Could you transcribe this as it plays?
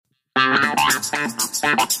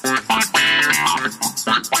Thursday,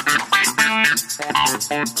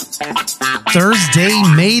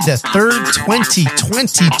 May the 3rd,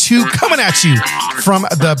 2022, coming at you from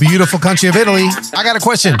the beautiful country of Italy. I got a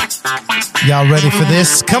question. Y'all ready for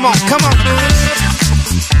this? Come on, come on.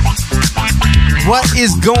 What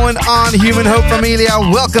is going on, Human Hope Familia?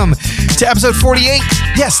 Welcome to episode 48.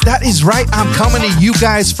 Yes, that is right. I'm coming to you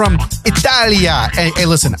guys from Italia. Hey,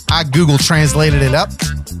 listen, I Google translated it up.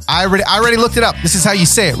 I already looked it up. This is how you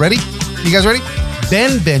say it. Ready? You guys ready?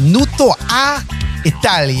 Benvenuto a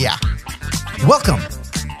Italia. Welcome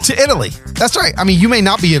to Italy. That's right. I mean, you may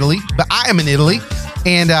not be Italy, but I am in Italy.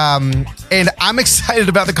 And I'm excited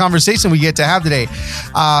about the conversation we get to have today.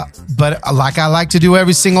 But like I like to do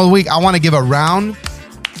every single week, I want to give a round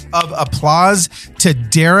of applause to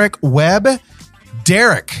Derek Webb.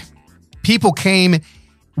 Derek, people came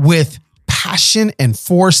with passion and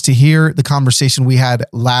force to hear the conversation we had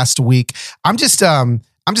last week. I'm just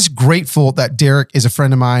grateful that Derek is a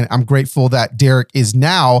friend of mine. I'm grateful that Derek is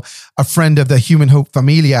now a friend of the Human Hope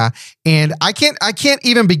Familia. And I can't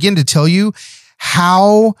even begin to tell you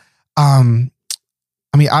how, I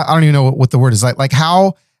don't even know what the word is like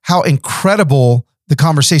how incredible the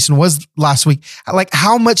conversation was last week. Like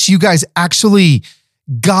how much you guys actually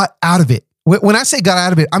got out of it. When I say got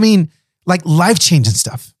out of it, I mean like life-changing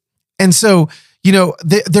stuff. And so, you know,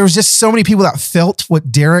 there was just so many people that felt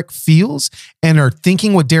what Derek feels and are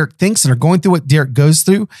thinking what Derek thinks and are going through what Derek goes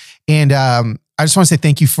through. And I just want to say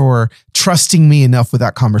thank you for trusting me enough with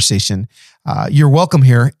that conversation. You're welcome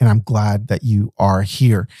here, and I'm glad that you are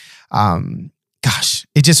here. Gosh,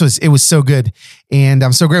 it was so good, and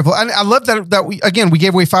I'm so grateful. And I love that we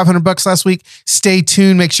gave away $500 last week. Stay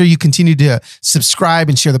tuned. Make sure you continue to subscribe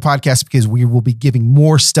and share the podcast because we will be giving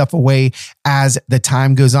more stuff away as the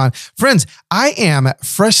time goes on. Friends, I am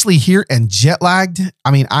freshly here and jet lagged. I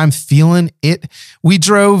mean, I'm feeling it. We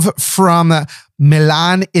drove from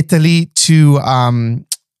Milan, Italy to I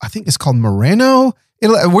think it's called Moreno.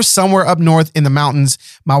 We're somewhere up north in the mountains.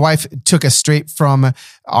 My wife took us straight from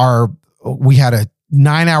we had a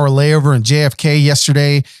 9-hour layover in JFK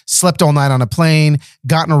yesterday, slept all night on a plane,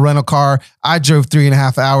 got in a rental car. I drove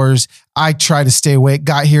 3.5 hours. I tried to stay awake,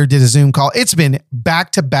 got here, did a Zoom call. It's been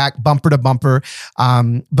back to back, bumper to bumper.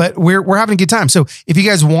 But we're having a good time. So if you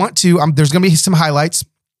guys want to, there's going to be some highlights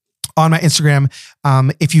on my Instagram.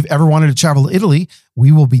 If you've ever wanted to travel to Italy,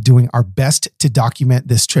 we will be doing our best to document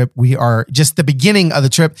this trip. We are just the beginning of the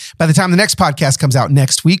trip. By the time the next podcast comes out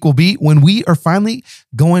next week will be when we are finally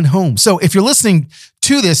going home. So if you're listening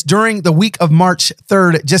to this during the week of March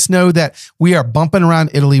 3rd, just know that we are bumping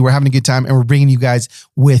around Italy. We're having a good time and we're bringing you guys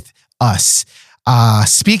with us.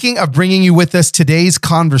 Speaking of bringing you with us, today's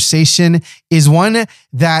conversation is one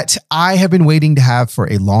that I have been waiting to have for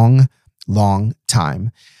a long, long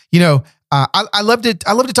time. You know, I love to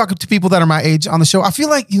talk to people that are my age on the show. I feel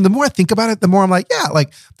like the more I think about it, the more I'm like, yeah,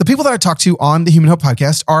 like the people that I talk to on the Human Hope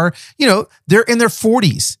podcast are, they're in their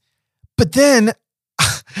 40s. But then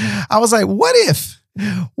I was like, what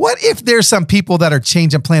if there's some people that are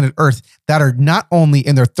changing planet Earth that are not only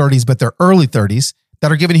in their 30s, but their early 30s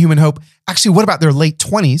that are giving Human Hope? Actually, what about their late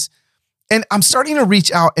 20s? And I'm starting to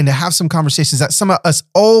reach out and to have some conversations that some of us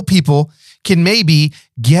old people can maybe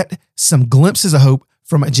get some glimpses of hope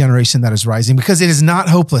from a generation that is rising, because it is not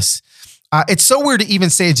hopeless. It's so weird to even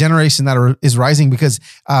say a generation that is rising, because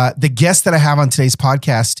the guest that I have on today's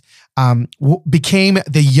podcast became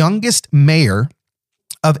the youngest mayor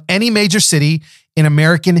of any major city in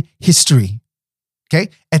American history. Okay.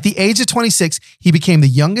 At the age of 26, he became the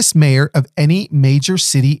youngest mayor of any major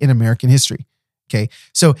city in American history. Okay.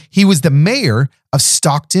 So he was the mayor of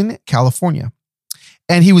Stockton, California.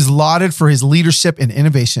 And he was lauded for his leadership and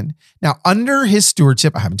innovation. Now, under his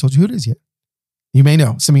stewardship, I haven't told you who it is yet. You may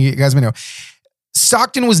know. Some of you guys may know.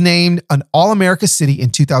 Stockton was named an All-America City in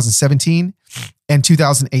 2017 and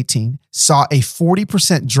 2018. Saw a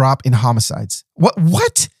 40% drop in homicides.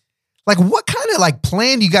 What? Like, what kind of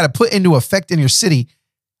plan you got to put into effect in your city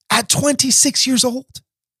at 26 years old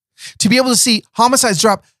to be able to see homicides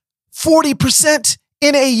drop 40%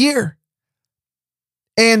 in a year?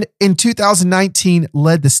 And in 2019,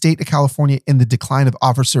 led the state of California in the decline of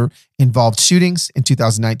officer-involved shootings. In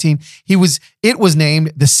 2019, it was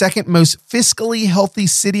named the second most fiscally healthy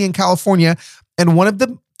city in California and one of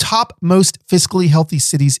the top most fiscally healthy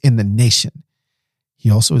cities in the nation.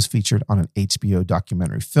 He also is featured on an HBO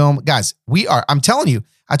documentary film. Guys, I'm telling you,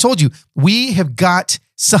 I told you, we have got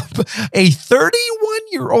a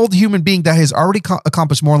 31-year-old human being that has already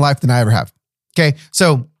accomplished more in life than I ever have. Okay,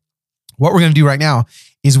 so what we're going to do right now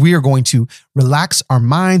is we are going to relax our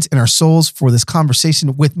minds and our souls for this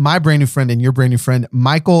conversation with my brand new friend and your brand new friend,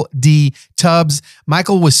 Michael D. Tubbs.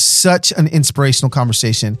 Michael was such an inspirational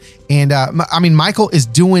conversation. And Michael is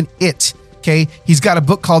doing it. Okay. He's got a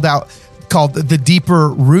book called The Deeper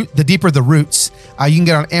the Roots. You can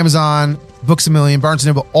get it on Amazon, Books A Million, Barnes &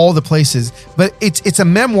 Noble, all the places. But it's a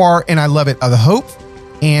memoir, and I love it, of the hope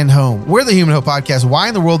and home. We're the Human Hope Podcast. Why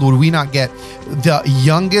in the world would we not get the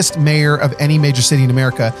youngest mayor of any major city in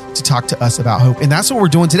America to talk to us about hope? And that's what we're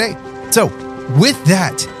doing today. So with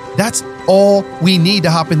that, that's all we need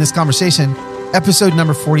to hop in this conversation. Episode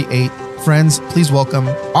number 48. Friends, please welcome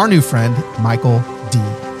our new friend, Michael D.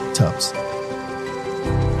 Tubbs.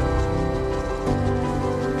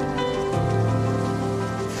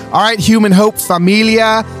 All right, Human Hope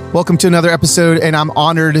Familia, welcome to another episode, and I'm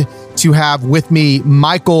honored to have with me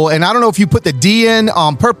Michael. And I don't know if you put the D in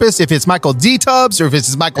on purpose, if it's Michael D. Tubbs or if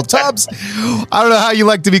it's Michael Tubbs. I don't know how you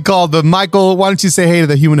like to be called, but Michael, why don't you say hey to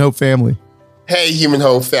the Human Hope family? Hey, Human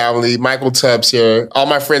Hope family. Michael Tubbs here. All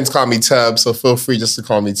my friends call me Tubbs, so feel free just to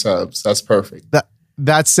call me Tubbs. That's perfect.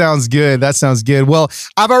 That sounds good. That sounds good. Well,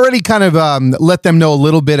 I've already kind of let them know a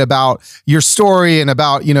little bit about your story and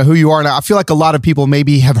about, who you are. And I feel like a lot of people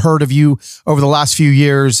maybe have heard of you over the last few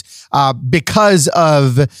years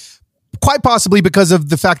quite possibly because of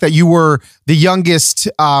the fact that you were the youngest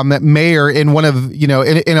mayor in one of, in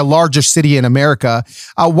a larger city in America.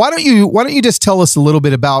 Why don't you just tell us a little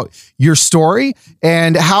bit about your story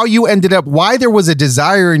and how you ended up, why there was a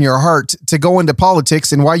desire in your heart to go into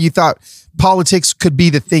politics and why you thought politics could be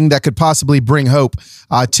the thing that could possibly bring hope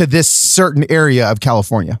to this certain area of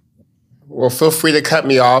California? Well, feel free to cut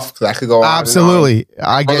me off because I could go on. Absolutely.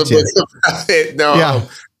 I get you.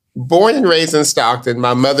 Born and raised in Stockton.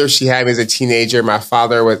 My mother, she had me as a teenager. My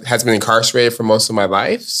father has been incarcerated for most of my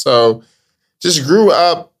life. So just grew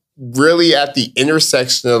up really at the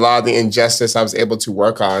intersection of a lot of the injustice I was able to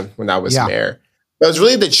work on when I was mayor. But it was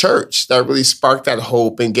really the church that really sparked that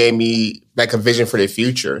hope and gave me like a vision for the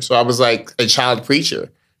future. So I was like a child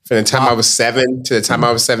preacher. From the time I was 7 to the time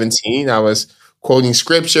I was 17, I was quoting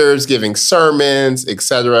scriptures, giving sermons,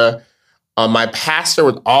 etc. My pastor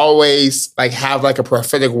would always have a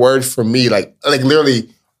prophetic word for me, like literally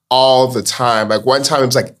all the time. Like one time it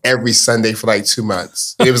was like every Sunday for 2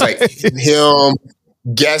 months. It was like him,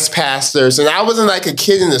 guest pastors. And I wasn't like a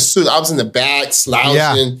kid in a suit. I was in the back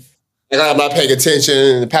slouching and I'm not paying attention.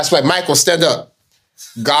 And the pastor was like, Michael, stand up.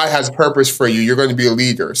 God has purpose for you. You're going to be a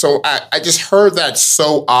leader. So I just heard that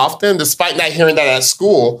so often, despite not hearing that at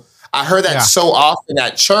school. I heard that so often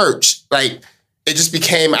at church, it just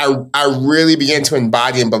became, I really began to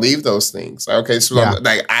embody and believe those things. Okay, so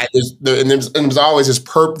it was always this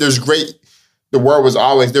the word was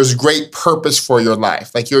always, there's great purpose for your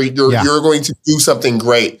life. Like you're going to do something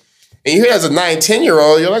great. And you hear as a 9,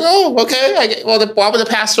 10-year-old, you're like, oh, okay, why would the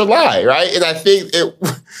pastor lie, right? And I think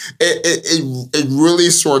it really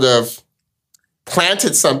sort of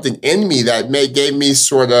planted something in me that gave me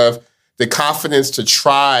sort of the confidence to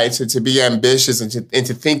try to be ambitious and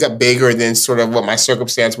to think up bigger than sort of what my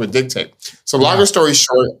circumstance would dictate. So longer story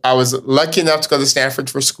short, I was lucky enough to go to Stanford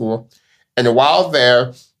for school. And while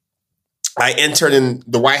there, I entered in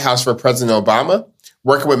the White House for President Obama,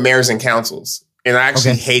 working with mayors and councils. And I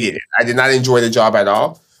actually hated it. I did not enjoy the job at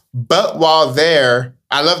all. But while there,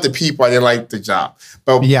 I loved the people. I didn't like the job.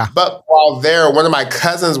 But while there, one of my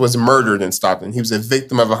cousins was murdered in Stockton. He was a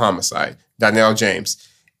victim of a homicide, Donnell James.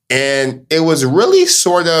 And it was really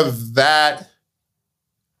sort of that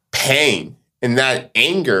pain and that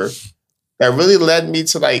anger that really led me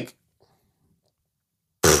to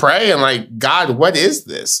pray and God, what is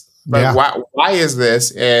this? Why is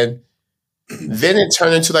this? And then it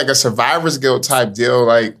turned into a survivor's guilt type deal.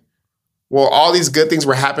 All these good things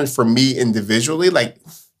were happening for me individually.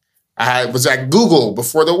 I was at Google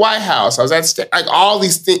before the White House. I was at all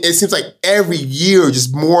these things. It seems like every year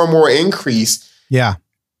just more and more increase. Yeah.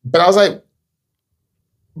 But I was like,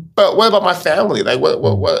 but what about my family?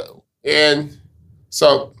 What? And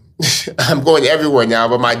so I'm going everywhere now,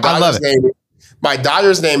 but my daughter's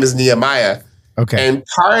name is Nehemiah. Okay. And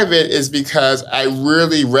part of it is because I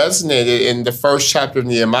really resonated in the first chapter of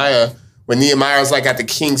Nehemiah when Nehemiah was at the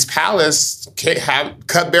king's palace,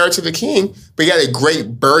 cupbearer to the king, but he had a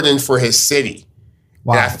great burden for his city.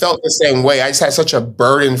 Wow. And I felt the same way. I just had such a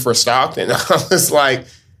burden for Stockton. I was like,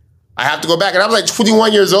 I have to go back. And I was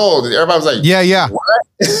 21 years old. And everybody was like, yeah. What?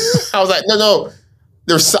 I was like, no.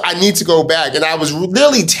 I need to go back. And I was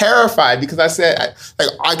really terrified because I said,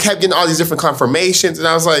 I kept getting all these different confirmations. And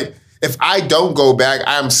I was like, if I don't go back,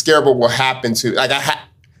 I'm scared what will happen to,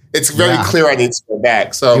 it's very clear I need to go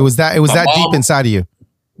back. So it was that deep inside of you.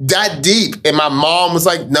 that deep. And my mom was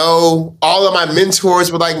like, no. All of my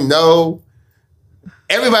mentors were like, no.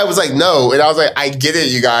 Everybody was like, no. And I was like, I get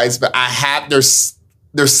it, you guys, but there's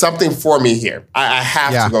something for me here. I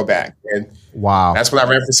have to go back. And wow. That's when I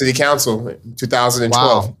ran for city council in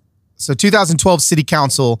 2012. Wow. So 2012 city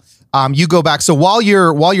council, you go back. So while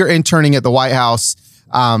you're interning at the White House,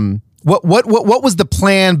 what was the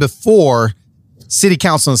plan before city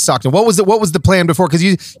council in Stockton? What was the plan before? Because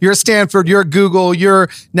you're at Stanford, you're at Google, you're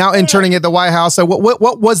now interning at the White House. So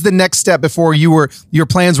what was the next step before your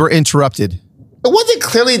plans were interrupted? It wasn't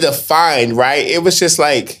clearly defined, right? It was just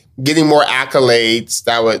like getting more accolades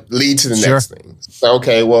that would lead to the next thing. So,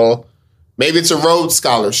 okay, well, maybe it's a Rhodes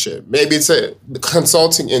Scholarship. Maybe it's a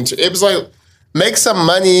consulting intern. It was like, make some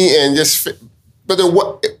money and just, but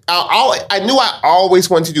I knew I always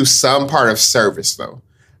wanted to do some part of service, though.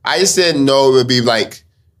 I just didn't know it would be like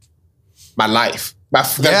my life, like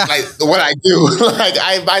what I do. Like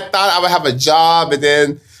I thought I would have a job and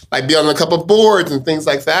then like be on a couple of boards and things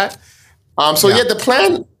like that. The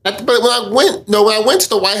plan. But when I went to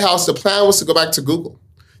the White House, the plan was to go back to Google.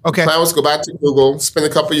 Okay. The plan was to go back to Google, spend a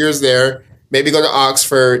couple of years there, maybe go to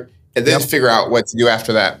Oxford, and then figure out what to do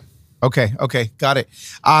after that. Okay, got it.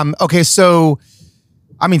 So,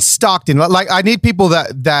 I mean, Stockton. Like, I need people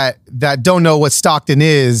that don't know what Stockton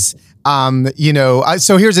is.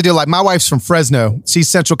 So here's the deal. Like, my wife's from Fresno. She's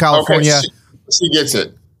Central California. Okay, she gets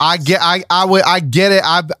it. I get it.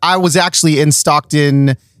 I was actually in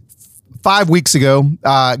Stockton 5 weeks ago,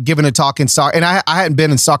 giving a talk in Stockton, and I hadn't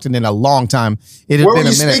been in Stockton in a long time. It had been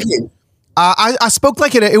a minute. Speaking? I spoke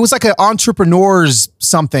like it was like an entrepreneurs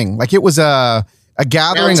something. Like it was a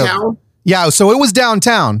gathering downtown? So it was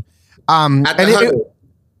downtown. At the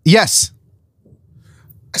yes.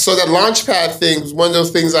 So that Launchpad thing was one of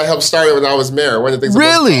those things I helped start it when I was mayor. One of the things.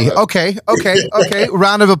 Really? Okay.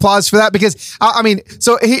 Round of applause for that, because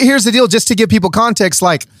so here's the deal. Just to give people context,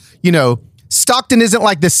 like, Stockton isn't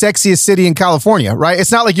like the sexiest city in California, right?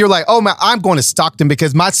 It's not like you're like, oh man, I'm going to Stockton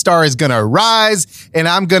because my star is going to rise and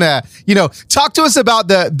I'm going to, talk to us about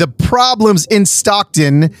the problems in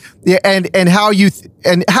Stockton and how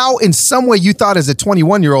in some way you thought as a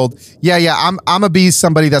 21-year-old, I'm going to be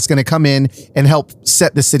somebody that's going to come in and help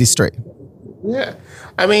set the city straight. Yeah.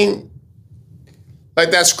 I mean,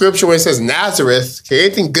 like that scripture where it says Nazareth, can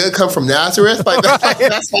anything good come from Nazareth? Like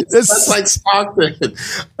that's like Stockton.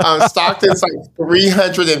 Stockton's like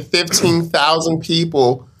 315,000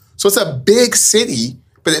 people. So it's a big city,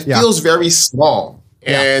 but it feels very small.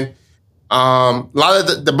 Yeah. And a lot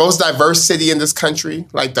of the most diverse city in this country,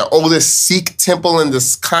 like the oldest Sikh temple in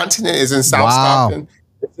this continent is in South Stockton.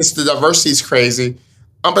 It's the diversity is crazy.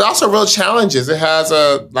 But also real challenges. It has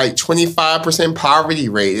a 25% poverty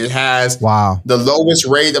rate. It has the lowest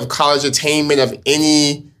rate of college attainment of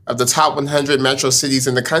any of the top 100 metro cities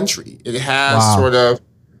in the country. It has sort of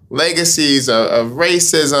legacies of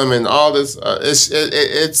racism and all this.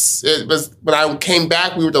 It was when I came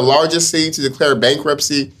back, we were the largest city to declare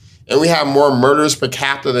bankruptcy, and we have more murders per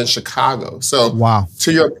capita than Chicago. So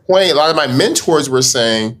to your point, a lot of my mentors were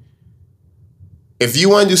saying, if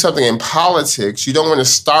you want to do something in politics, you don't want to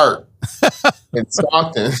start in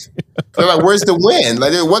Stockton. They're like, where's the win?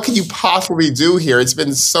 Like, what can you possibly do here? It's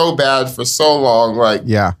been so bad for so long. Like,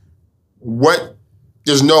 what?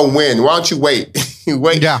 There's no win. Why don't you wait?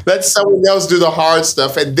 Wait. Yeah. Let someone else do the hard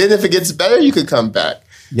stuff. And then if it gets better, you could come back.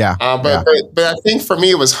 Yeah. But I think for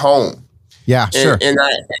me, it was home. Yeah, sure.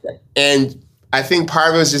 And I think part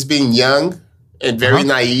of it was just being young and very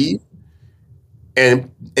naive.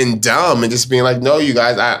 And dumb and just being like, no, you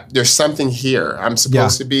guys, there's something here. I'm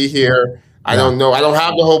supposed to be here. I don't know. I don't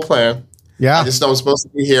have the whole plan. Yeah. I just know I'm supposed to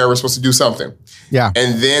be here. We're supposed to do something. Yeah.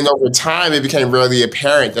 And then over time, it became really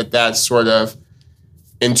apparent that sort of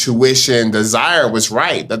intuition, desire was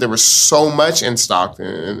right, that there was so much in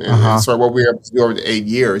Stockton and sort of what we were able to do over the 8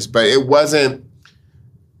 years. But it wasn't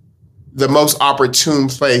the most opportune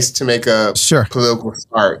place to make a political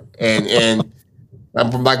start. And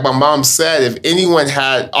like my mom said, if anyone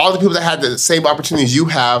had, all the people that had the same opportunities you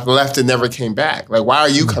have left and never came back. Like, why are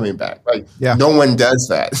you coming back? Like, no one does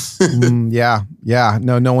that.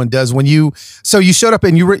 No one does. So you showed up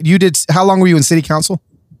and you did, how long were you in city council?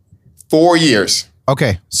 4 years.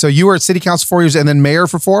 Okay. So you were at city council 4 years and then mayor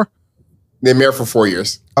for 4? Then mayor for 4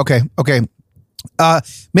 years. Okay.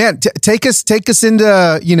 Man, take us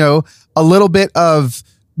into, a little bit of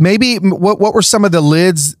maybe what were some of the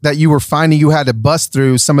lids that you were finding you had to bust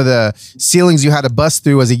through, some of the ceilings you had to bust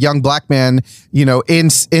through as a young black man, in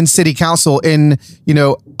city council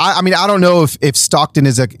I mean, I don't know if Stockton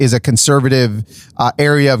is a conservative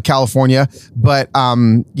area of California, but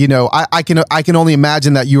I can only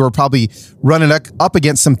imagine that you were probably running up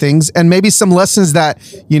against some things and maybe some lessons that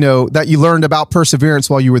you learned about perseverance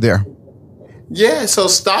while you were there. Yeah, so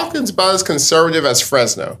Stockton's about as conservative as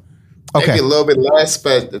Fresno. Maybe a little bit less,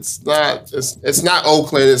 but it's not. It's not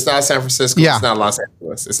Oakland. It's not San Francisco. Yeah. It's not Los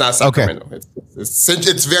Angeles. It's not Sacramento. Okay.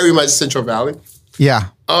 It's very much Central Valley. Yeah.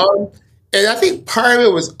 And I think part of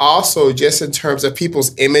it was also just in terms of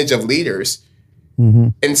people's image of leaders. Mm-hmm.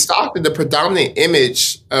 In Stockton, the predominant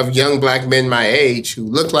image of young black men my age who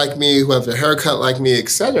look like me, who have a haircut like me,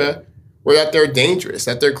 etc., were that they're dangerous,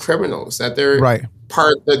 that they're criminals, that they're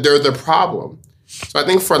that they're the problem. So I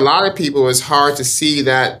think for a lot of people, it's hard to see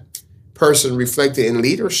that person reflected in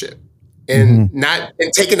leadership and not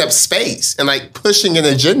and taking up space and like pushing an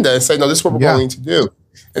agenda and saying, no, this is what we're going to do.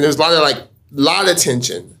 And there's a lot of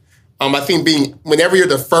tension. I think whenever you're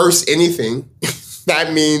the first anything,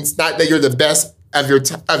 that means not that you're the best of your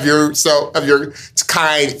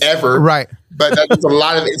kind ever. Right. But there's a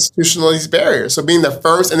lot of institutionalized barriers. So being the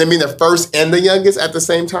first and then being the first and the youngest at the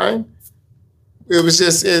same time, it was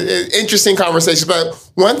just an interesting conversation. But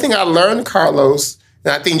one thing I learned, Carlos,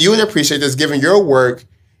 and I think you would appreciate this given your work,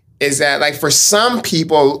 is that like for some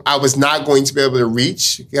people, I was not going to be able to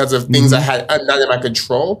reach because of things I had not in my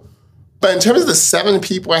control. But in terms of the 7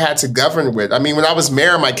 people I had to govern with, I mean, when I was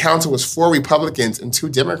mayor, my council was 4 Republicans and 2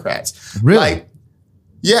 Democrats. Really?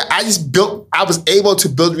 I was able to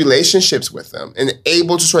build relationships with them and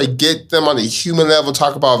able to sort of get them on a human level,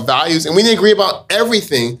 talk about values. And we didn't agree about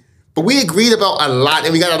everything, but we agreed about a lot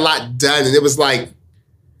and we got a lot done. And it was like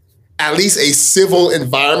at least a civil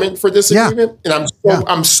environment for disagreement. Yeah. And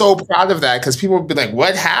I'm so proud of that because people would be like,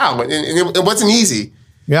 what, how? And it wasn't easy.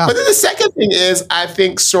 Yeah. But then the second thing is, I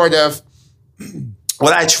think sort of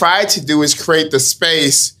what I tried to do is create the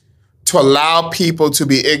space to allow people to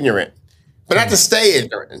be ignorant. But not to stay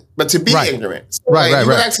ignorant, but to be ignorant. So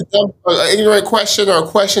ask an ignorant question or a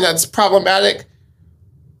question that's problematic,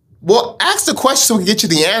 well, ask the question so we can get you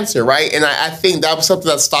the answer, right? And I think that was something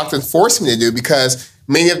that Stockton forced me to do because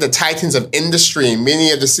many of the titans of industry,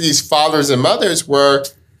 many of the city's fathers and mothers were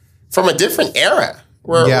from a different era.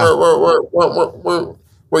 We're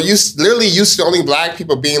literally used to only black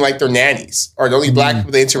people being like their nannies or the only black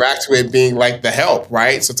people they interact with being like the help,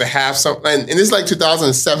 right? So to have something, and this is like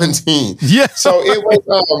 2017. Yeah. So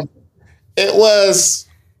it was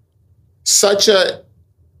such a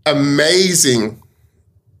amazing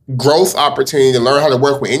growth opportunity to learn how to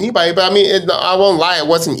work with anybody. But I mean, I won't lie, it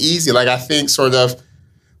wasn't easy. Like I think sort of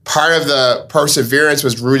part of the perseverance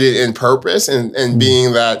was rooted in purpose and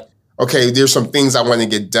being that, okay, there's some things I want to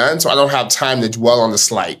get done, so I don't have time to dwell on the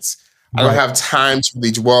slights. I don't have time to really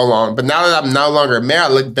dwell on. But now that I'm no longer a mayor, I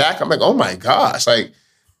look back, I'm like, oh my gosh, like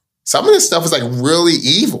some of this stuff was like really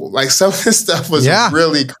evil. Like some of this stuff was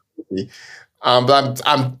really crazy. But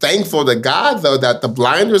I'm thankful to God though that the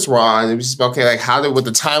blinders were on. It was just okay, like with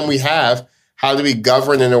the time we have, how do we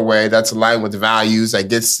govern in a way that's aligned with values that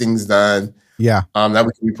gets things done? Yeah, that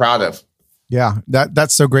we can be proud of. Yeah,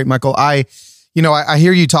 that's so great, Michael. I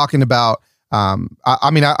hear you talking about, I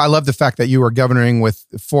love the fact that you were governing with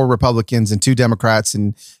 4 Republicans and 2 Democrats.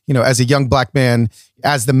 And, as a young black man,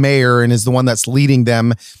 as the mayor and as the one that's leading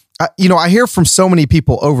them, I hear from so many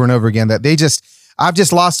people over and over again that I've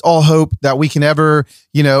just lost all hope that we can ever,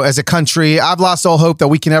 as a country, I've lost all hope that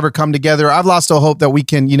we can ever come together. I've lost all hope that we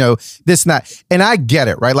can, this and that. And I get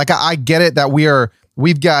it, right? Like I get it that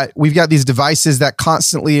we've got these devices that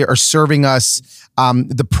constantly are serving us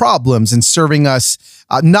the problems and serving us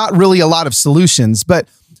not really a lot of solutions. But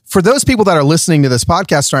for those people that are listening to this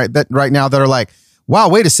podcast right now that are like, wow,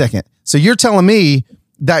 wait a second. So you're telling me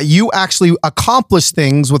that you actually accomplish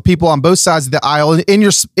things with people on both sides of the aisle in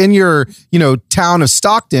your town of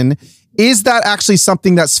Stockton. Is that actually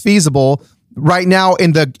something that's feasible right now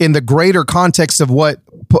in the greater context of what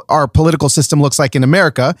our political system looks like in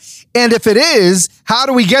America? And if it is, how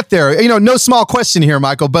do we get there? No small question here,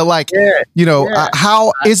 Michael, but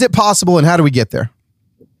how is it possible and how do we get there?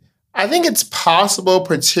 I think it's possible,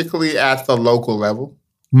 particularly at the local level.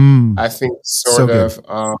 I think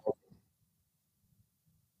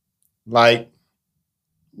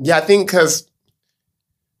I think because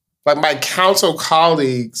like my council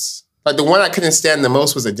colleagues, like the one I couldn't stand the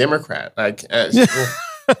most was a Democrat.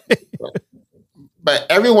 But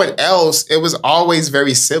everyone else, it was always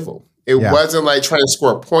very civil. It wasn't like trying to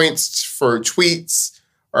score points for tweets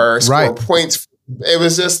or score points. It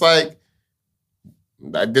was just like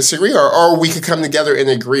disagree, or we could come together and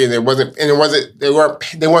agree. And they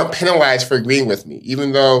weren't penalized for agreeing with me,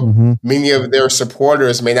 even though many of their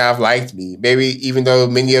supporters may not have liked me. Maybe even though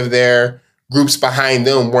many of their groups behind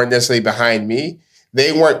them weren't necessarily behind me,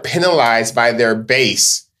 they weren't penalized by their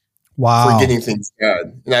base for getting things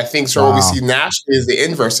done. And I think so. What we see nationally is the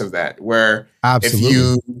inverse of that, where if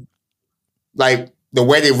you like the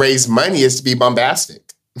way they raise money is to be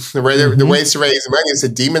bombastic. The ways to raise money is to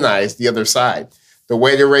demonize the other side. The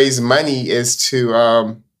way to raise money is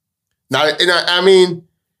to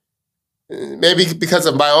maybe because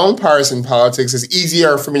of my own partisan politics, it's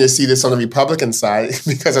easier for me to see this on the Republican side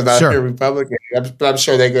because I'm not a Republican. But I'm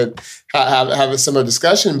sure they could have a similar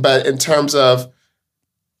discussion. But in terms of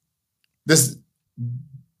this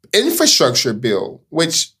infrastructure bill,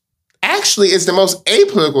 which actually is the most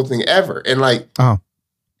apolitical thing ever, and like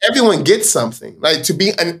everyone gets something, like to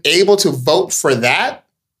be unable to vote for that,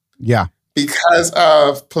 because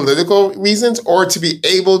of political reasons, or to be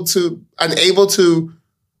unable to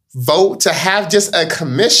vote to have just a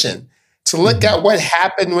commission to look at what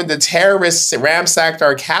happened when the terrorists ransacked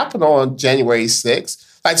our Capitol on January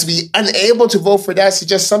 6th. Like to be unable to vote for that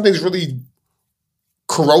suggests something's really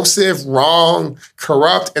corrosive, wrong,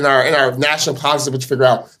 corrupt in our national policy to figure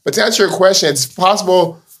out. But to answer your question, it's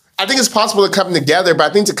possible. I think it's possible to come together, but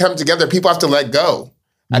I think to come together, people have to let go.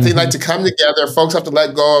 I think like to come together, folks have to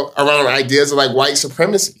let go around ideas of like white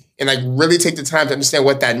supremacy and like really take the time to understand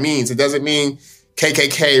what that means. It doesn't mean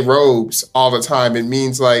KKK robes all the time. It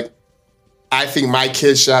means like, I think my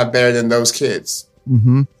kids should have better than those kids.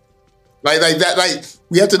 Like that, like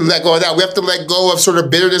we have to let go of that. We have to let go of sort of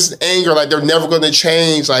bitterness and anger. Like they're never going to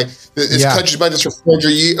change. Like this country's budget for 400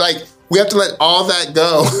 years. Like we have to let all that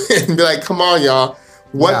go and be like, come on, y'all.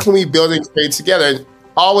 What can we build and create together? And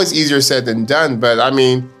always easier said than done. But I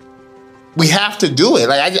mean, we have to do it.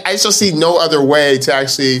 Like I just don't see no other way to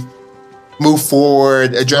actually move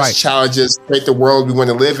forward, address challenges, create the world we want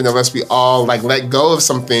to live in, unless we all like let go of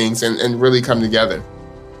some things and really come together.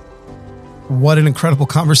 What an incredible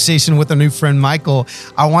conversation with our new friend, Michael.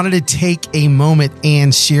 I wanted to take a moment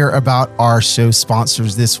and share about our show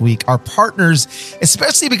sponsors this week, our partners,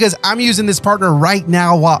 especially because I'm using this partner right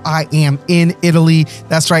now while I am in Italy.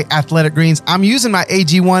 That's right, Athletic Greens. I'm using my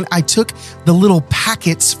AG1. I took the little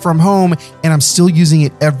packets from home and I'm still using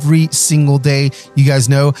it every single day. You guys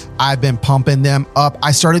know I've been pumping them up.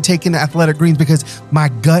 I started taking the Athletic Greens because my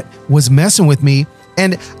gut was messing with me.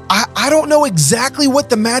 And I don't know exactly what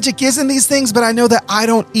the magic is in these things, but I know that I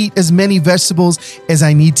don't eat as many vegetables as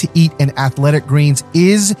I need to eat, and Athletic Greens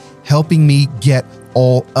is helping me get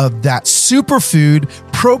all of that superfood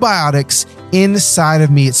probiotics inside of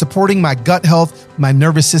me. It's supporting my gut health, my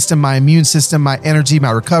nervous system, my immune system, my energy,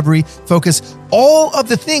 my recovery, focus, all of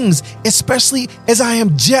the things, especially as I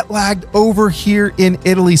am jet lagged over here in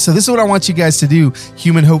Italy. So this is what I want you guys to do,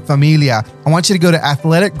 Human Hope Familia. I want you to go to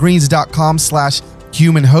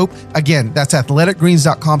athleticgreens.com/Human Hope. Again, that's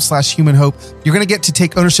athleticgreens.com/Human Hope. You're going to get to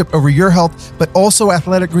take ownership over your health, but also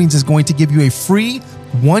Athletic Greens is going to give you a free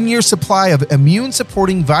 1-year supply of immune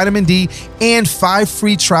supporting vitamin D and 5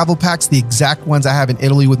 free travel packs, the exact ones I have in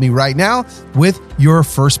Italy with me right now, with your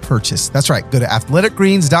first purchase. That's right. Go to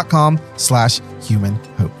athleticgreens.com/Human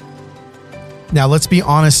Hope. Now, let's be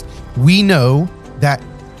honest. We know that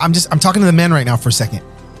I'm talking to the men right now for a second.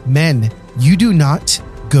 Men, you do not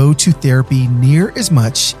go to therapy near as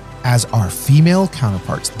much as our female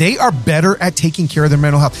counterparts. They are better at taking care of their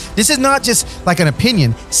mental health. This is not just like an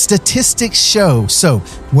opinion. Statistics show. So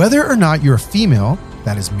whether or not you're a female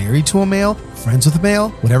that is married to a male, friends with a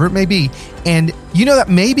male, whatever it may be, and you know that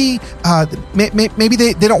maybe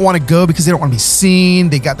they don't want to go because they don't want to be seen.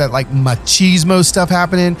 They got that like machismo stuff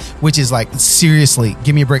happening, which is like, seriously,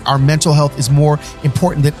 give me a break. Our mental health is more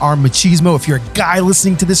important than our machismo. If you're a guy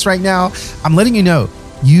listening to this right now, I'm letting you know,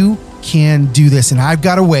 you can do this. And I've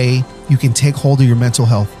got a way you can take hold of your mental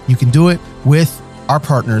health. You can do it with our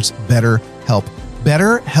partners, BetterHelp.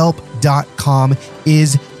 BetterHelp.com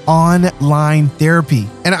is online therapy.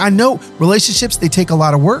 And I know relationships, they take a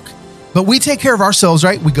lot of work, but we take care of ourselves,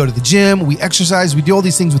 right? We go to the gym, we exercise, we do all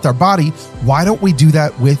these things with our body. Why don't we do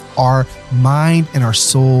that with our mind and our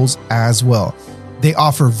souls as well? They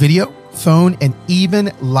offer video, phone, and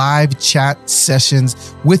even live chat sessions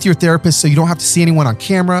with your therapist, so you don't have to see anyone on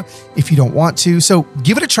camera if you don't want to. So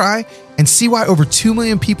give it a try and see why over 2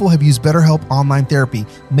 million people have used BetterHelp online therapy.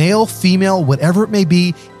 Male, female, whatever it may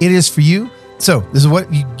be, it is for you. So this is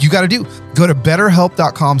what you got to do. Go to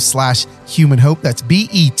betterhelp.com/Human Hope. That's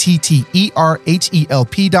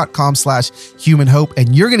BetterHelp.com/Human Hope.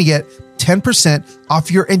 And you're going to get 10%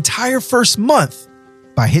 off your entire first month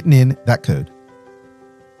by hitting in that code.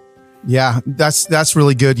 Yeah, that's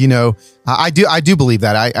really good. I do believe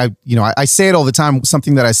that. I say it all the time.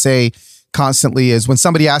 Something that I say constantly is when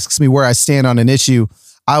somebody asks me where I stand on an issue,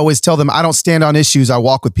 I always tell them I don't stand on issues. I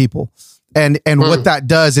walk with people. And what that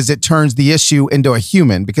does is it turns the issue into a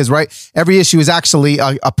human, because every issue is actually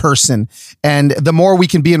a person. And the more we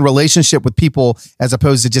can be in relationship with people as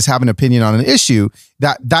opposed to just have an opinion on an issue,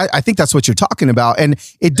 that I think that's what you're talking about. And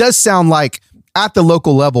it does sound like at the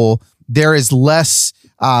local level, there is less,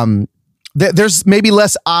 there's maybe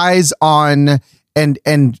less eyes on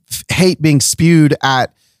and hate being spewed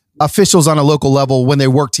at officials on a local level when they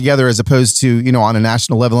work together as opposed to, on a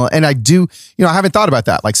national level. And I do, I haven't thought about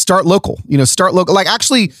that. Like start local, like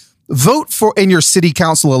actually vote for in your city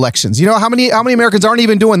council elections. How many Americans aren't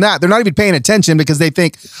even doing that? They're not even paying attention because they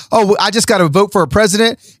think, oh, I just got to vote for a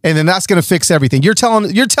president and then that's going to fix everything. You're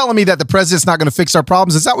telling me that the president's not going to fix our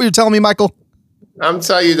problems. Is that what you're telling me, Michael? I'm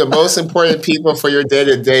telling you, the most important people for your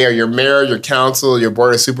day-to-day are your mayor, your council, your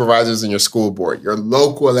board of supervisors, and your school board, your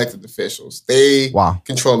local elected officials. They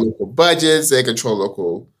control local budgets. They control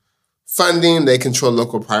local funding. They control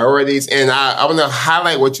local priorities. And I want to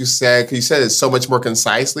highlight what you said, because you said it so much more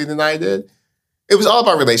concisely than I did. It was all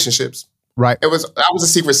about relationships. Right. That was a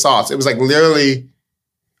secret sauce. It was like literally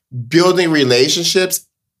building relationships,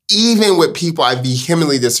 even with people I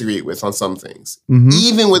vehemently disagreed with on some things,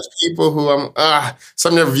 even with people who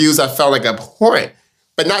some of their views I felt like abhorrent,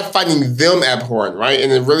 but not finding them abhorrent, right?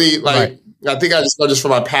 And it really, I think I just noticed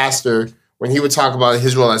from my pastor, when he would talk about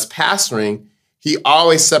his role as pastoring, he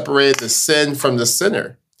always separated the sin from the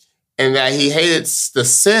sinner, and that he hated the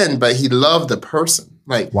sin, but he loved the person.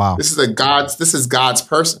 Like, this is God's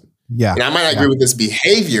person. Yeah. And I might not agree with this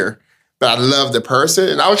behavior, but I love the person.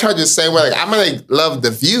 And I would try to say, I might love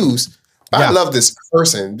the views, but I love this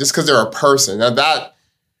person just because they're a person. Now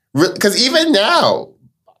because even now,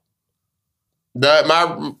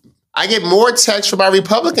 I get more texts from my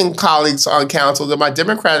Republican colleagues on council than my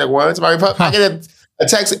Democratic ones. I get a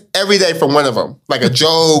text every day from one of them, like a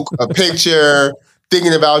joke, a picture,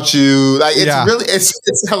 thinking about you. Like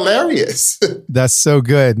it's hilarious. That's so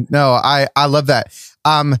good. No, I love that.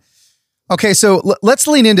 Okay, so let's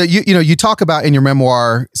lean into you talk about in your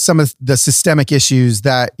memoir some of the systemic issues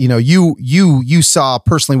that you saw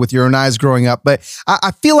personally with your own eyes growing up. But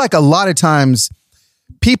I feel like a lot of times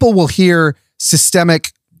people will hear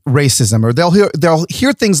systemic racism, or they'll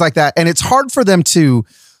hear things like that, and it's hard for them to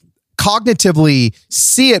cognitively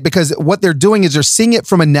see it, because what they're doing is they're seeing it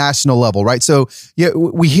from a national level, right? So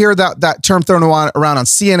we hear that term thrown around on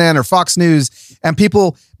CNN or Fox News, and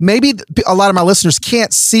people, maybe a lot of my listeners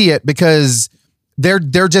can't see it because they're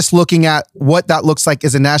just looking at what that looks like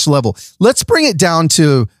as a national level. Let's bring it down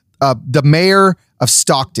to the mayor of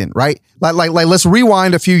Stockton, right? Like let's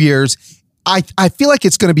rewind a few years. I feel like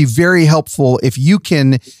it's going to be very helpful if you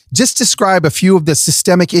can just describe a few of the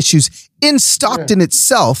systemic issues in Stockton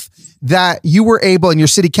itself that you were able and your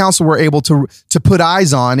city council were able to put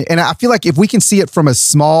eyes on. And I feel like if we can see it from a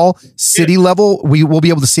small city level, we will be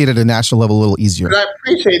able to see it at a national level a little easier. And I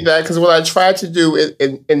appreciate that, because what I try to do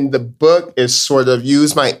in the book is sort of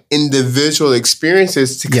use my individual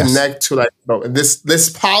experiences to connect to this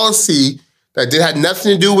policy that had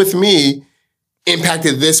nothing to do with me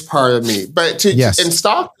impacted this part of me. But in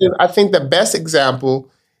Stockton, I think the best example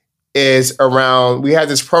is around, we had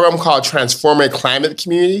this program called Transformative Climate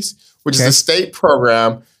Communities, which is a state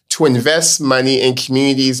program to invest money in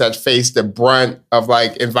communities that face the brunt of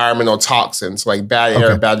environmental toxins, like bad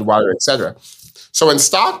air, bad water, et cetera. So in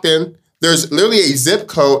Stockton, there's literally a zip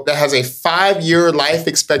code that has a 5-year life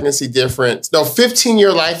expectancy difference,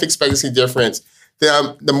 15-year life expectancy difference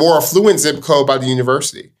than the more affluent zip code by the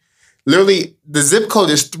university. Literally, the zip code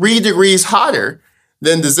is 3 degrees hotter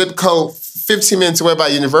than the zip code 15 minutes away by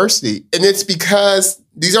university. And it's because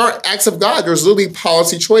these aren't acts of God. There's literally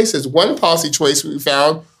policy choices. One policy choice we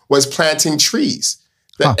found was planting trees.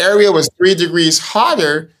 The area was 3 degrees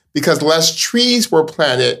hotter because less trees were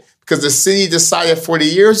planted, because the city decided 40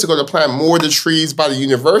 years ago to plant more of the trees by the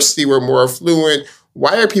university where more affluent,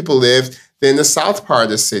 whiter people lived than the south part of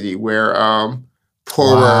the city where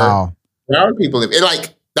poorer brown people live.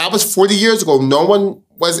 And that was 40 years ago. No one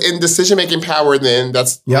was in decision-making power then.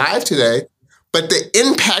 That's live today. But the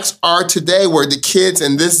impacts are today, where the kids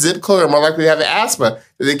in this zip code are more likely to have asthma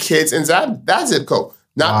than the kids in that zip code.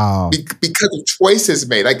 Not because of choices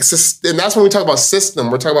made. And that's when we talk about system.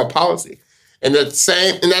 We're talking about policy. In that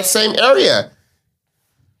same area,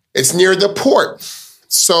 it's near the port.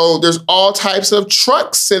 So there's all types of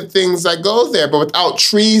trucks and things that go there, but without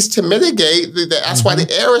trees to mitigate, that's why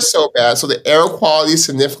the air is so bad. So the air quality is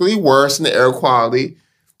significantly worse than the air quality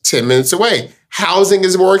 10 minutes away. Housing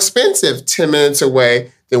is more expensive 10 minutes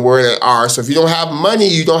away than where they are. So if you don't have money,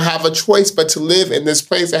 you don't have a choice but to live in this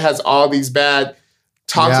place that has all these bad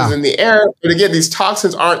toxins in the air. But again, these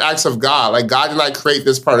toxins aren't acts of God. Like, God did not create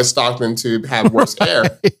this part of Stockton to have worse air.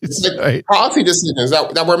 It's like policy decisions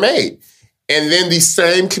that were made. And then these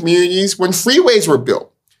same communities, when freeways were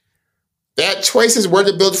built, they had choices where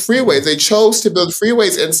to build freeways. They chose to build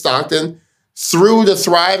freeways in Stockton through the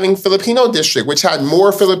thriving Filipino district, which had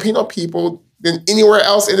more Filipino people than anywhere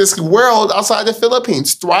else in this world outside the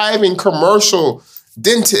Philippines. Thriving commercial,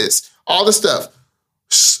 dentists, all the stuff.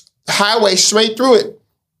 Highway straight through it.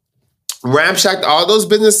 Ramshacked all those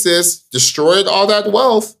businesses, destroyed all that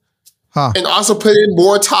wealth, and also put in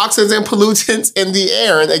more toxins and pollutants in the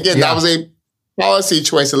air. And again, that was a policy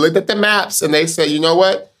choice. They looked at the maps and they said, you know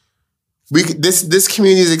what? This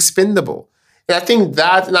community is expendable. And I think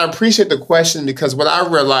that, and I appreciate the question, because what I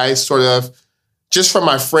realized sort of just from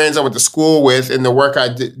my friends I went to school with and the work I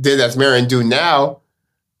did as mayor and do now,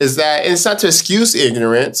 is that, and it's not to excuse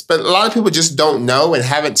ignorance, but a lot of people just don't know and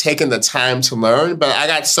haven't taken the time to learn. But I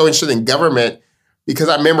got so interested in government because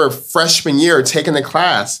I remember freshman year taking a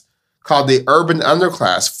class called the Urban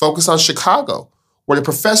Underclass, focused on Chicago, where the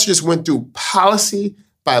professor just went through policy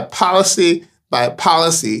by policy by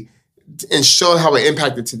policy and showed how it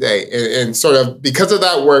impacted today. And sort of because of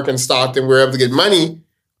that work in Stockton, we were able to get money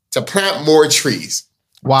to plant more trees.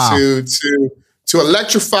 Wow. To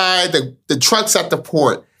electrify the trucks at the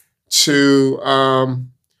port,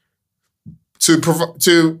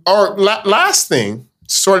 last thing,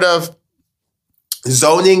 sort of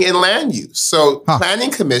zoning and land use. So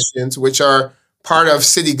planning commissions, which are part of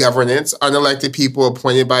city governance, unelected people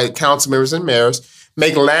appointed by council members and mayors,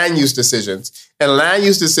 make land use decisions. And land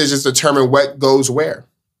use decisions determine what goes where.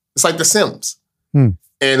 It's like The Sims. And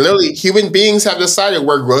literally, human beings have decided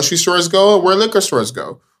where grocery stores go and where liquor stores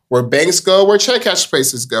go, where banks go, where check cash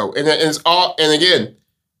places go. And it's all, and again,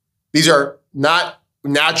 these are not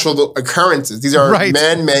natural occurrences. These are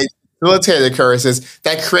man-made, facilitated occurrences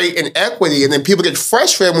that create inequity. And then people get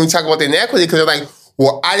frustrated when we talk about the inequity because they're like,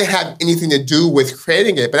 well, I didn't have anything to do with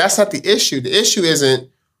creating it. But that's not the issue. The issue isn't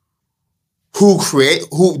who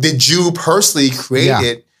did you personally create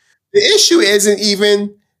it. The issue isn't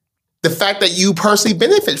even the fact that you personally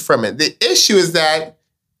benefit from it. The issue is that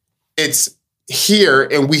it's here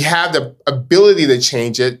and we have the ability to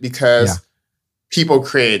change it because people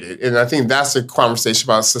create it. And I think that's a conversation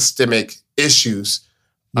about systemic issues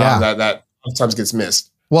that sometimes gets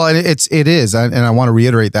missed. Well, it is. And I want to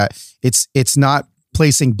reiterate that it's not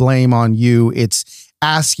placing blame on you. It's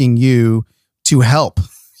asking you to help.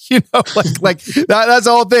 You know, like that's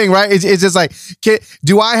the whole thing, right? It's just like,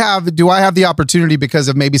 do I have the opportunity because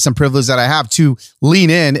of maybe some privilege that I have to lean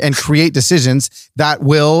in and create decisions that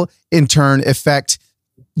will in turn affect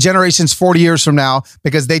generations 40 years from now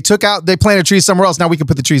because they planted trees somewhere else. Now we can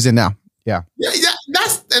put the trees in now. Yeah.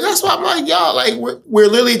 That's why I'm like, y'all, like we're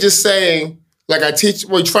literally just saying, like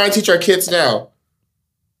we're trying to teach our kids now.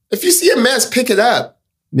 If you see a mess, pick it up.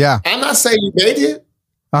 Yeah. I'm not saying you made it.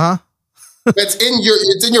 It's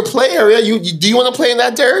in your play area. Do you want to play in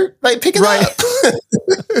that dirt? Like, pick it up.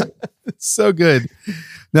 It's so good.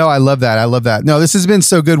 No, I love that. No, this has been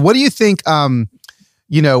so good. What do you think?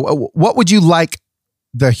 What would you like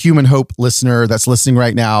the Human Hope listener that's listening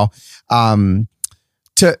right now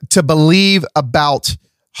to believe about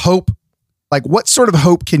hope? Like, what sort of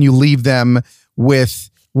hope can you leave them with?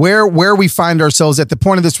 Where we find ourselves at the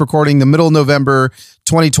point of this recording, the middle of November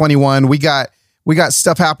 2021, we got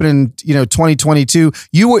stuff happening, 2022.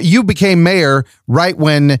 You became mayor right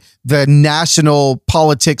when the national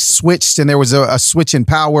politics switched and there was a switch in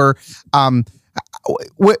power.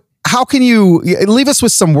 How can you leave us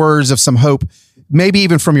with some words of some hope, maybe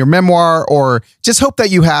even from your memoir, or just hope that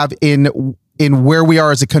you have in where we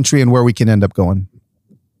are as a country and where we can end up going?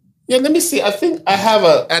 Yeah, let me see. I think I have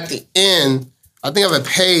at the end, I think I have a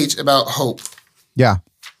page about hope. Yeah.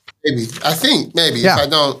 Maybe. If I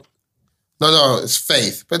don't. No, it's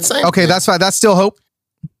faith. But same. Okay, that's fine. That's still hope.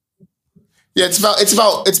 Yeah, it's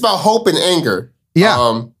about hope and anger.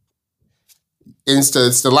 Yeah. It's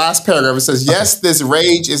the last paragraph. It says, yes, this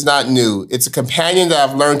rage is not new. It's a companion that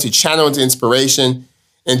I've learned to channel into inspiration,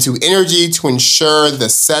 into energy to ensure the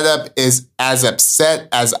setup is as upset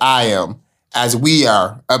as I am, as we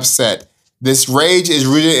are upset. This rage is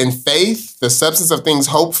rooted in faith, the substance of things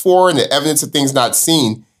hoped for and the evidence of things not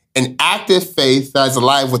seen, an active faith that is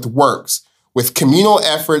alive with works, with communal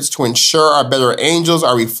efforts to ensure our better angels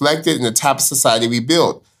are reflected in the type of society we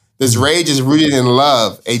build. This rage is rooted in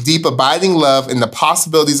love, a deep abiding love in the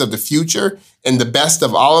possibilities of the future and the best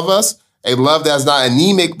of all of us, a love that is not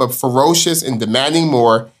anemic but ferocious and demanding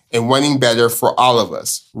more and wanting better for all of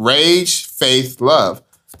us. Rage, faith, love.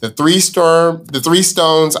 The three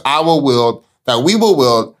stones I will wield, that we will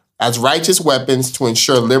wield as righteous weapons to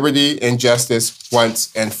ensure liberty and justice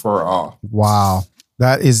once and for all. Wow.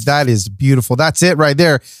 That is beautiful. That's it right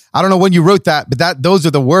there. I don't know when you wrote that, but those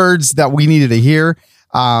are the words that we needed to hear.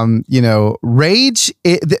 Rage,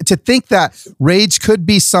 to think that rage could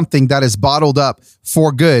be something that is bottled up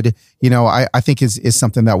for good, I think is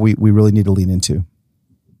something that we really need to lean into.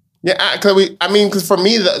 Yeah, because for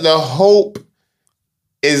me, the hope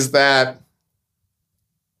is that,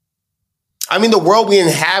 the world we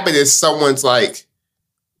inhabit is someone's it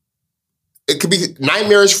could be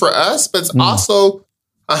nightmarish for us, but it's also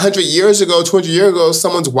 100 years ago, 200 years ago,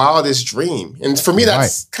 someone's wildest dream. And for me,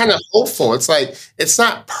 that's kind of hopeful. It's it's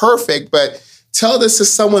not perfect, but tell this to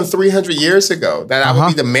someone 300 years ago that I would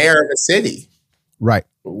be the mayor of a city. Right.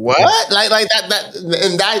 What? Like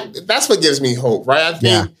that's what gives me hope, right? I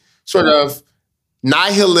think sort of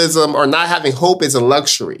nihilism or not having hope is a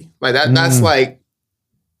luxury. That's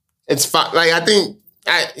it's fine. I think,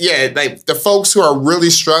 the folks who are really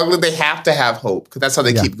struggling, they have to have hope because that's how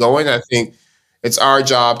they keep going. I think it's our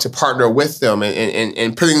job to partner with them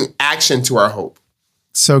and putting action to our hope.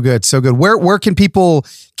 So good. So good. Where can people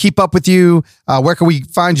keep up with you? Where can we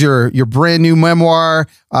find your brand new memoir?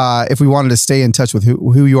 If we wanted to stay in touch with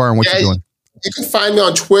who you are and what you're doing. You can find me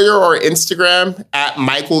on Twitter or Instagram at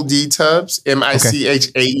Michael D. Tubbs, Michael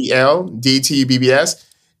DTUBBS.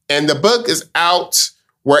 And the book is out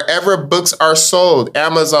wherever books are sold.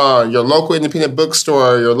 Amazon, your local independent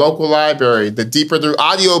bookstore, your local library, The Deeper the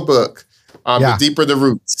audiobook, The Deeper the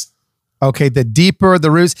Roots. Okay, The Deeper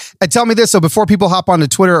the Roots. And tell me this, so before people hop onto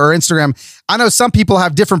Twitter or Instagram, I know some people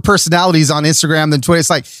have different personalities on Instagram than Twitter.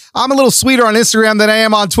 It's I'm a little sweeter on Instagram than I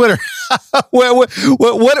am on Twitter. what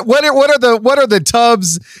are the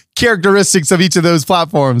Tubbs characteristics of each of those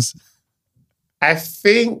platforms? I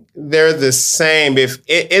think they're the same. If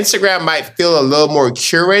Instagram might feel a little more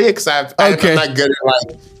curated because I'm not good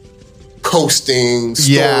at posting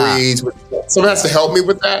stories. Someone has to help me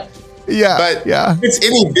with that. Yeah, but it's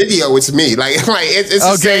any video. It's me. It's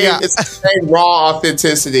the same. It's the same raw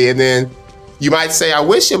authenticity. And then you might say, I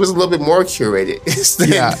wish it was a little bit more curated.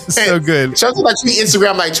 So good. Something like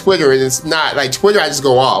Instagram like Twitter, and it's not like Twitter. I just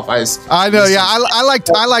go off. I know.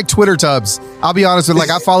 I like Twitter Tubbs. I'll be honest with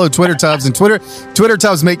you. I follow Twitter Tubbs, and Twitter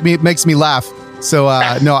Tubbs makes me laugh. So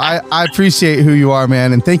no, I appreciate who you are,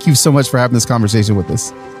 man, and thank you so much for having this conversation with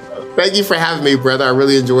us. Thank you for having me, brother. I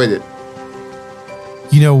really enjoyed it.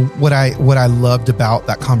 What I loved about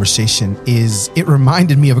that conversation is it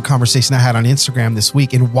reminded me of a conversation I had on Instagram this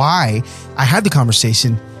week. And why I had the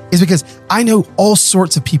conversation is because I know all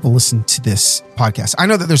sorts of people listen to this podcast. I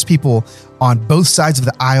know that there's people on both sides of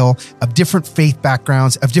the aisle of different faith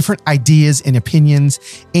backgrounds, of different ideas and opinions.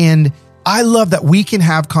 And I love that we can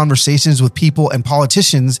have conversations with people and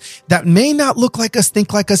politicians that may not look like us,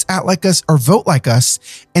 think like us, act like us, or vote like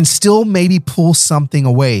us, and still maybe pull something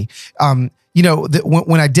away.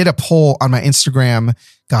 When I did a poll on my Instagram,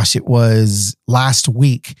 it was last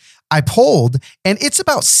week, I polled and it's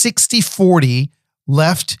about 60-40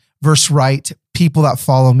 left versus right people that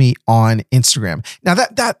follow me on Instagram. Now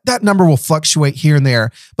that number will fluctuate here and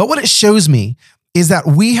there, but what it shows me is that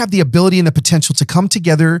we have the ability and the potential to come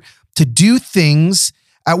together to do things.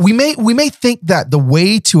 We may think that the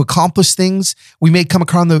way to accomplish things, we may come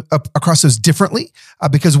across those differently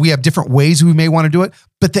because we have different ways we may want to do it,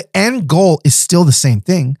 but the end goal is still the same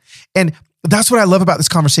thing. And that's what I love about this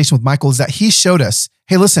conversation with Michael is that he showed us,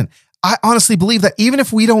 hey, listen, I honestly believe that even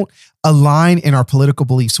if we don't align in our political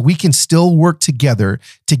beliefs, we can still work together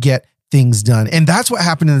to get things done. And that's what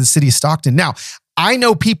happened in the city of Stockton. Now, I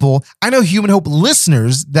know Human Hope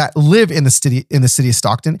listeners that live in the city of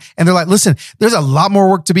Stockton, and they're like, listen, there's a lot more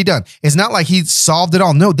work to be done. It's not like he solved it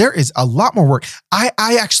all. No, there is a lot more work. I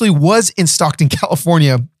actually was in Stockton,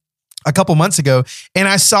 California a couple months ago, and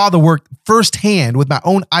I saw the work firsthand with my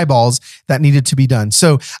own eyeballs that needed to be done.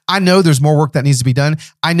 So I know there's more work that needs to be done.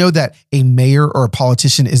 I know that a mayor or a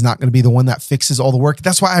politician is not going to be the one that fixes all the work.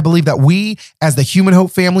 That's why I believe that we, as the Human Hope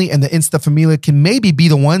family and the Insta Familia, can maybe be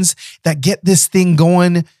the ones that get this thing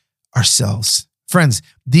going ourselves. Friends,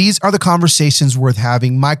 these are the conversations worth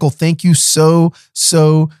having. Michael, thank you so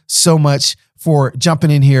much for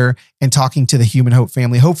jumping in here and talking to the Human Hope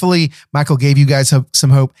family. Hopefully, Michael gave you guys some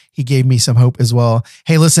hope. He gave me some hope as well.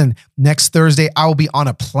 Hey, listen, next Thursday, I will be on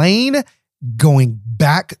a plane going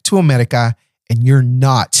back to America And you're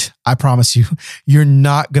not, I promise you, you're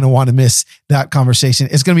not going to want to miss that conversation.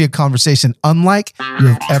 It's going to be a conversation unlike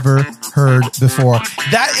you've ever heard before.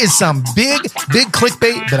 That is some big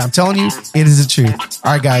clickbait, but I'm telling you, it is the truth.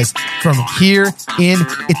 All right, guys, from here in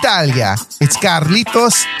Italia, it's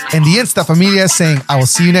Carlitos and the Insta Familia saying, I will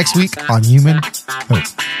see you next week on Human Hope.